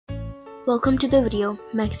Welcome to the video,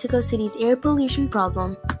 Mexico City's air pollution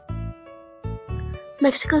problem.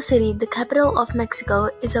 Mexico City, the capital of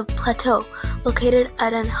Mexico, is a plateau located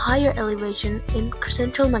at a higher elevation in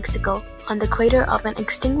central Mexico on the crater of an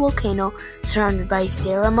extinct volcano surrounded by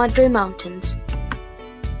Sierra Madre Mountains.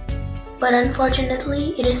 But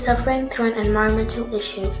unfortunately, it is suffering through an environmental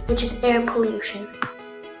issue, which is air pollution.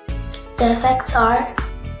 The effects are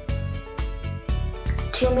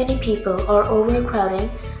too many people or overcrowding,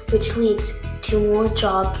 which leads to more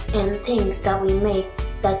jobs and things that we make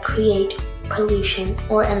that create pollution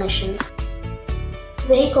or emissions.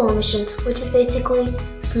 Vehicle emissions, which is basically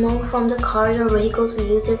smoke from the cars or vehicles we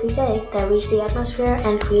use every day that reach the atmosphere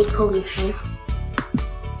and create pollution.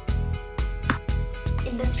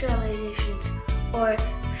 Industrializations, or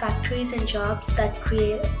factories and jobs that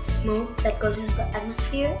create smoke that goes into the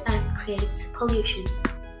atmosphere and creates pollution.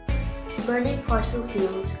 Burning fossil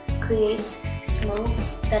fuels creates smoke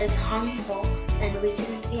that is harmful and reaches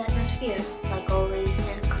into the atmosphere, like always,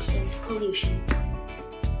 and creates pollution.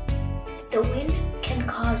 The wind can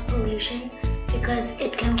cause pollution because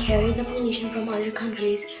it can carry the pollution from other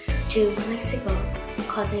countries to Mexico,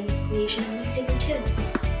 causing pollution in Mexico too.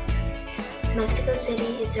 Mexico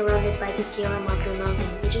City is surrounded by the Sierra Madre Mountain,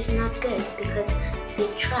 which is not good because they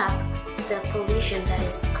trap the pollution that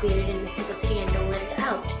is created in Mexico City and don't let it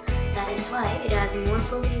out. That is why it has more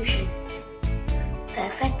pollution. The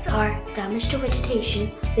effects are damage to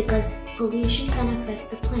vegetation because pollution can affect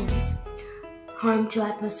the plants, harm to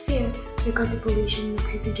atmosphere because the pollution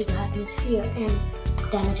mixes into the atmosphere and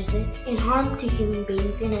damages it, and harm to human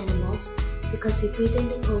beings and animals because we breathe in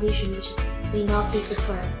the pollution which may not be good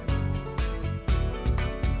for us.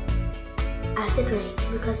 Acid rain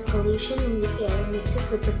because pollution in the air mixes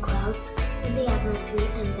with the clouds in the atmosphere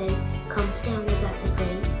and then comes down as acid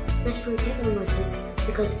rain. Respiratory illnesses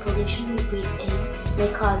because pollution we breathe in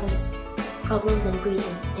may cause us problems in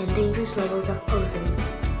breathing and dangerous levels of ozone,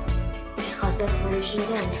 which is caused by pollution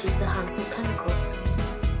again due to the harmful chemicals.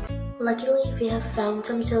 Luckily, we have found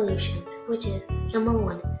some solutions, which is number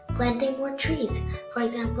 1, planting more trees. For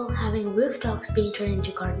example, having rooftops being turned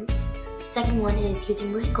into gardens. Second one is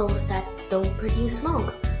using vehicles that don't produce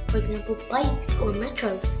smoke, for example, bikes or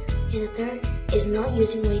metros. And the third is not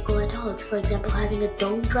using vehicle at all, for example, having a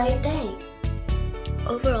don't drive day.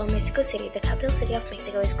 Overall, Mexico City, the capital city of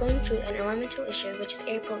Mexico, is going through an environmental issue, which is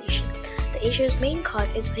air pollution. The issue's main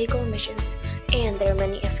cause is vehicle emissions, and there are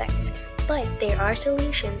many effects. But there are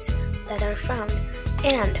solutions that are found,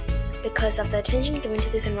 and because of the attention given to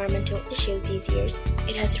this environmental issue these years,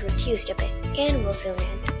 it has reduced a bit and will soon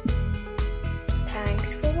end.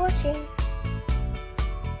 Thanks for watching.